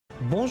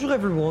Bonjour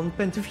everyone,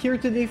 Pantoufleee here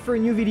today for a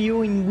new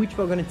video in which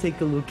we're going to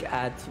take a look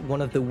at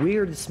one of the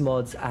weirdest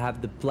mods I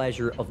have the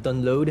pleasure of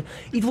download.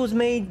 It was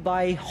made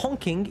by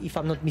Honking, if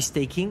I'm not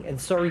mistaken, and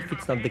sorry if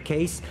it's not the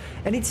case.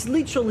 And it's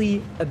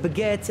literally a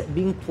baguette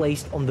being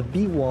placed on the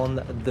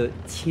B1, the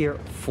tier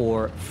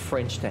 4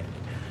 French tank.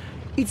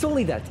 It's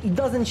only that, it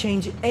doesn't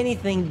change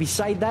anything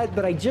beside that,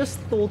 but I just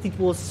thought it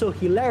was so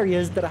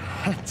hilarious that I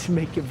had to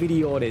make a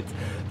video on it.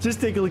 Just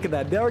take a look at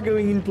that. They are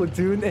going in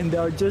platoon and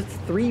there are just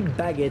 3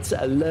 baguettes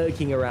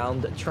lurking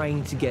around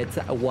trying to get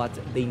what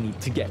they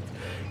need to get.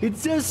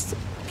 It's just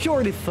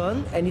purely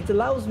fun and it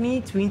allows me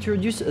to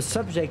introduce a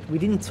subject we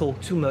didn't talk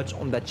too much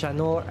on that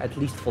channel, at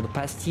least for the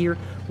past year,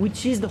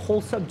 which is the whole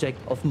subject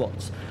of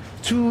mods.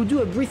 To do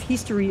a brief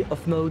history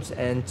of modes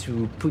and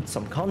to put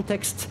some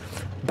context,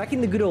 back in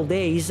the good old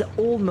days,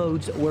 all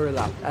modes were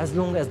allowed, as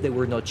long as they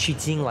were not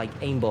cheating like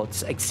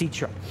aimbots,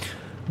 etc.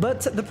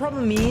 But the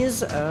problem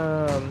is,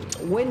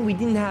 when we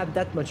didn't have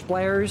that much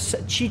players,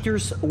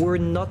 cheaters were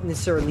not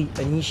necessarily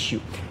an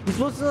issue. It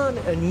was not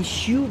an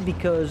issue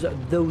because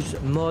those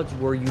mods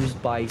were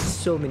used by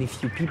so many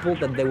few people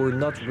that they were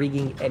not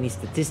rigging any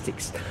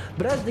statistics.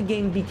 But as the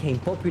game became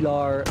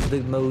popular,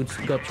 the modes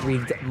got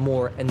rigged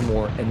more and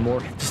more and more.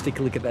 Just take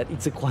a look at that.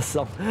 It's a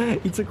croissant.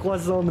 It's a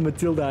croissant,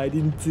 Matilda. I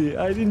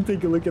didn't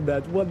take a look at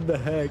that. What the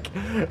heck?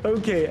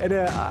 Okay, and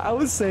I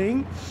was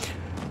saying,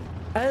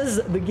 as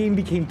the game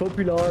became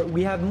popular,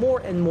 we have more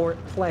and more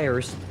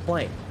players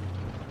playing.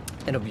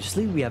 And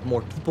obviously, we have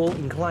more people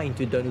inclined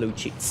to download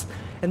cheats.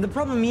 And the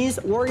problem is,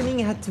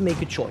 Wargaming had to make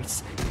a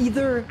choice.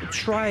 Either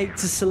try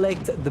to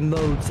select the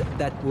modes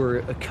that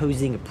were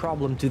causing a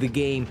problem to the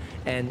game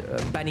and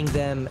banning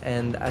them,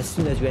 and as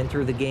soon as you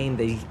enter the game,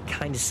 they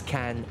kind of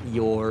scan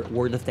your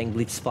World of Tank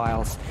Blitz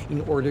files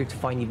in order to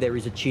find if there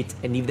is a cheat,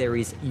 and if there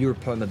is, you're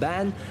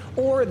permaban.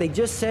 Or they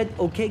just said,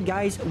 okay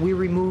guys, we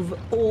remove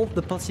all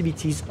the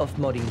possibilities of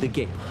modding the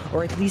game,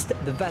 or at least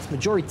the vast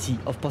majority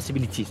of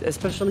possibilities,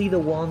 especially the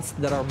ones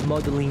that are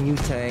modeling new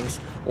tanks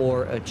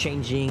or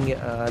changing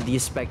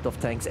the aspect of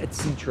tanks,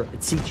 etc,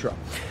 etc.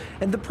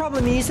 And the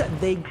problem is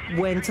they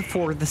went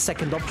for the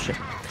second option.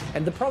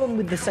 And the problem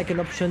with the second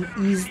option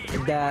is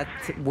that,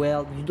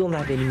 well, you don't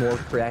have any more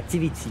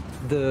creativity.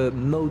 The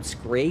mode's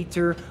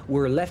creator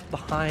were left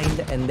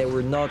behind and they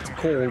were not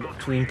called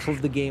to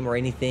improve the game or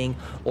anything,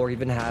 or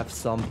even have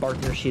some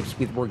partnerships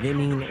with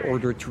Wargaming in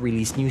order to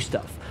release new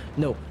stuff.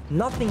 No,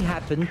 nothing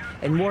happened,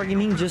 and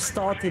Wargaming just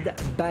started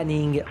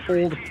banning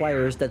all the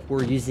players that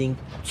were using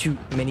too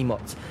many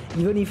mods.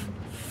 Even if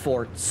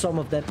for some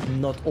of them,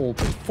 not all,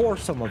 but for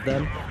some of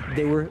them,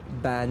 they were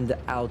banned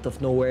out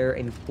of nowhere,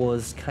 and it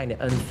was kind of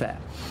unfair.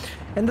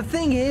 And the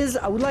thing is,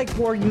 I would like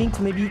Wargaming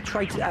to maybe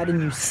try to add a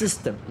new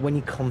system when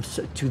it comes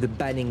to the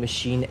banning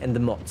machine and the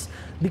mods.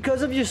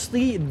 Because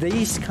obviously,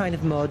 these kind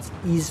of mods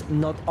is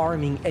not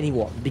harming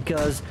anyone,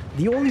 because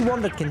the only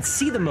one that can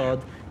see the mod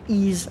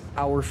is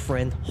our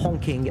friend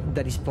Honking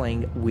that is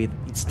playing with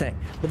its tank.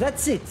 But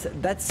that's it.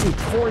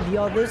 For the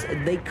others,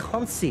 they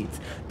can't see it.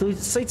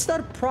 So it's not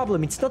a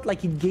problem. It's not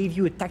like it gave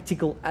you a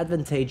tactical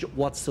advantage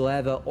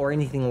whatsoever or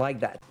anything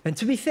like that. And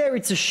to be fair,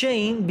 it's a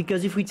shame,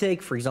 because if we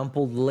take, for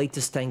example, the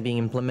latest tank being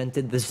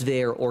implemented, the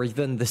Sphere, or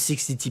even the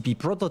 60TP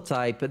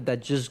prototype that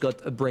just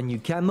got a brand new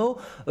camo,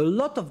 a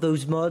lot of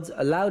those mods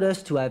allowed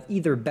us to have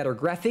either better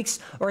graphics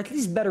or at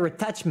least better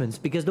attachments,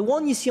 because the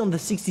one you see on the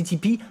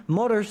 60TP,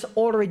 modders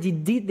already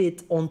did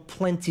it on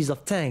plenties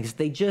of tanks.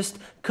 They just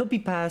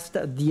copy-past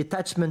the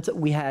attachment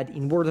we had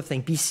in World of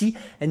Tank PC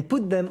and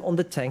put them on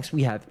the tanks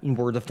we have in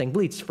World of Tank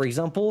Blitz. For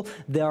example,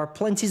 there are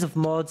plenties of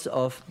mods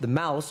of the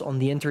mouse on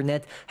the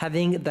internet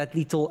having that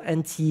little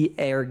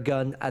anti-air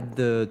gun at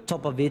the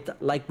top of it,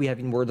 like we have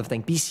in World of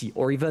Tank PC,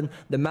 or even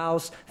the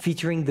mouse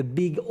featuring the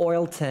big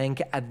oil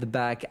tank at the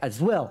back as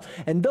well.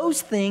 And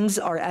those things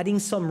are adding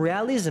some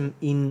realism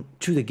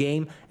into the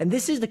game, and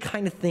this is the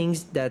kind of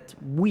things that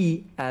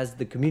we as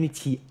the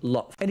community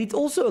love. And it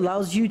also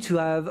allows you to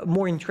have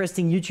more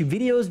interesting YouTube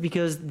videos,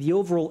 because the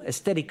overall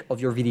aesthetic of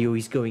your video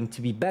is going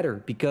to be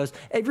better, because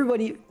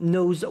everybody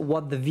knows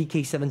what the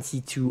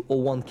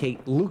VK7201K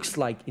looks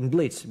like in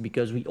Blitz,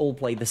 because we all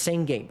play the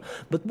same game.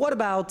 But what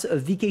about a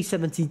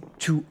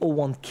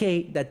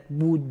VK7201K that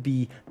would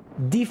be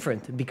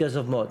different because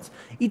of mods?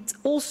 It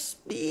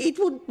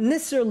would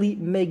necessarily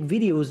make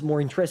videos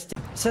more interesting.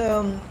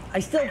 So I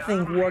still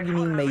think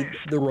Wargaming made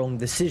the wrong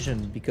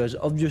decision, because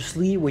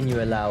obviously when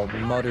you allow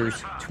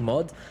modders to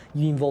mod,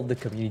 you involve the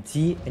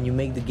community and you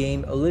make the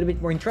game a little bit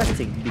more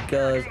interesting,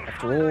 because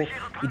after all,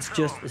 it's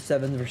just a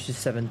 7 versus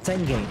 7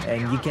 tank game,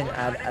 and you can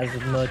add as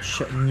much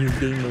new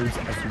game modes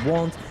as you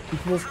want,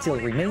 it will still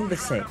remain the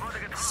same.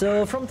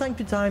 So from time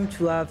to time,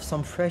 to have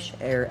some fresh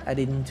air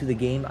added into the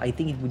game, I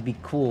think it would be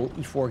cool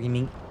if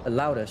Wargaming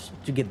allowed us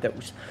to get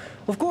those.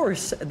 Of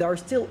course, there are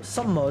still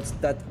some mods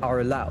that are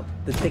allowed.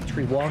 The Tech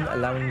Tree one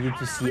allowing you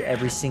to see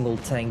every single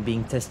tank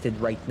being tested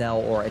right now,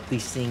 or at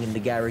least seeing in the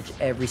garage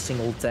every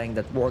single tank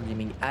that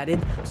Wargaming added,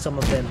 some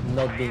of them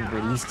not being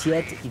released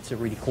yet. It's a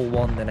really cool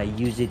one and I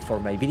use it for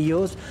my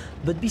videos.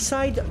 But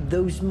beside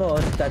those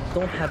mods that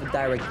don't have a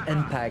direct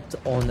impact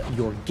on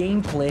your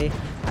gameplay,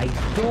 I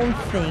don't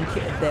think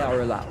they are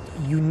allowed.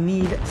 You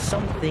need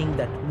something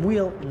that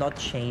will not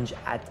change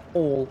at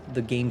all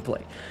the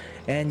gameplay.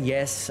 And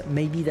yes,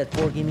 maybe that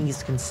Wargaming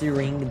is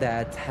considering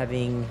that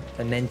having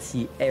an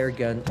anti-air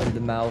gun on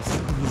the mouse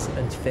is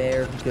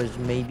unfair, because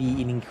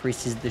maybe it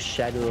increases the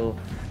shadow,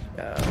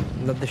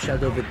 not the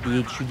shadow, but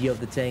the HUD of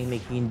the tank,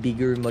 making it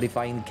bigger,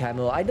 modifying the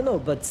camo. I don't know,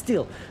 but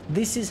still,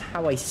 this is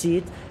how I see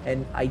it,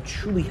 and I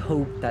truly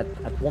hope that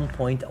at one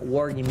point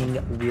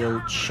Wargaming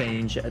will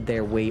change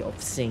their way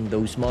of seeing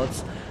those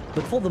mods.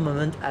 But for the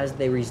moment, as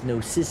there is no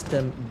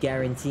system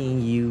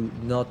guaranteeing you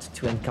not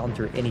to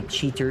encounter any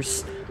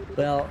cheaters,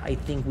 well, I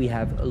think we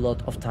have a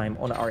lot of time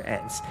on our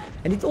hands.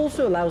 And it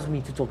also allows me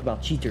to talk about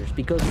cheaters,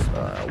 because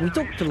we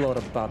talked a lot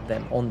about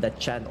them on that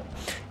channel.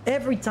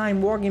 Every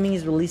time Wargaming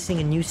is releasing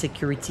a new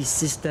security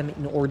system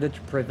in order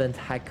to prevent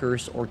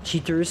hackers or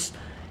cheaters,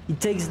 it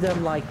takes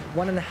them like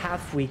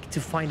 1.5 weeks to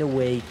find a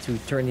way to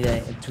turn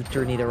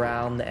it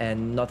around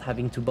and not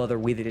having to bother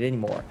with it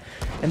anymore.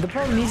 And the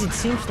problem is, it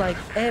seems like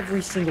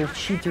every single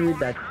cheater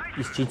that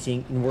is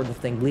cheating in World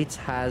of Tanks Blitz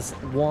has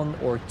 1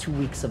 or 2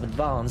 weeks of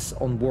advance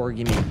on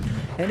Wargaming.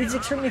 And it's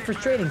extremely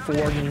frustrating for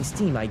Wargaming's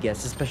team, I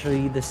guess,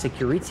 especially the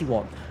security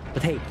one.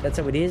 But hey, that's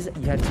how it is.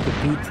 You have to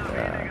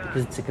compete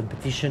because it's a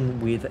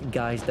competition with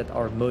guys that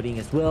are modding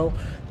as well.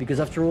 Because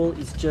after all,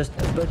 it's just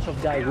a bunch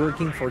of guys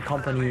working for a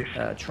company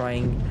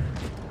trying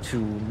to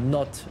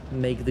not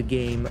make the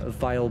game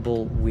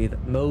viable with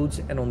mods.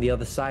 And on the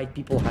other side,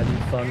 people having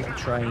fun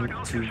trying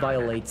to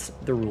violate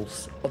the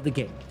rules of the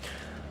game.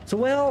 So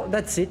well,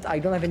 that's it. I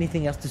don't have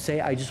anything else to say.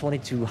 I just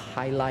wanted to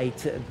highlight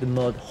the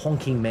mod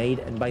Honking made.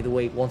 And by the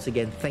way, once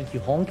again, thank you,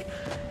 Honk.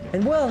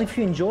 And well, if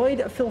you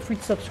enjoyed, feel free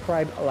to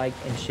subscribe, like,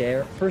 and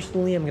share.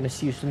 Personally, I'm gonna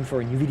see you soon for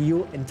a new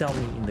video, and tell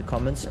me in the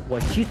comments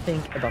what you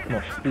think about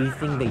mods. Do you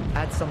think they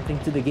add something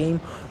to the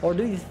game, or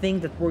do you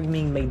think that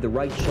Wargaming made the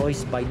right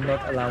choice by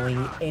not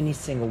allowing any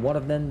single one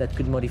of them that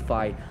could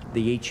modify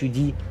the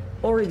HUD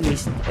or at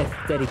least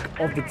aesthetic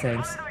of the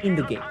tanks in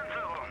the game?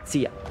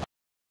 See ya.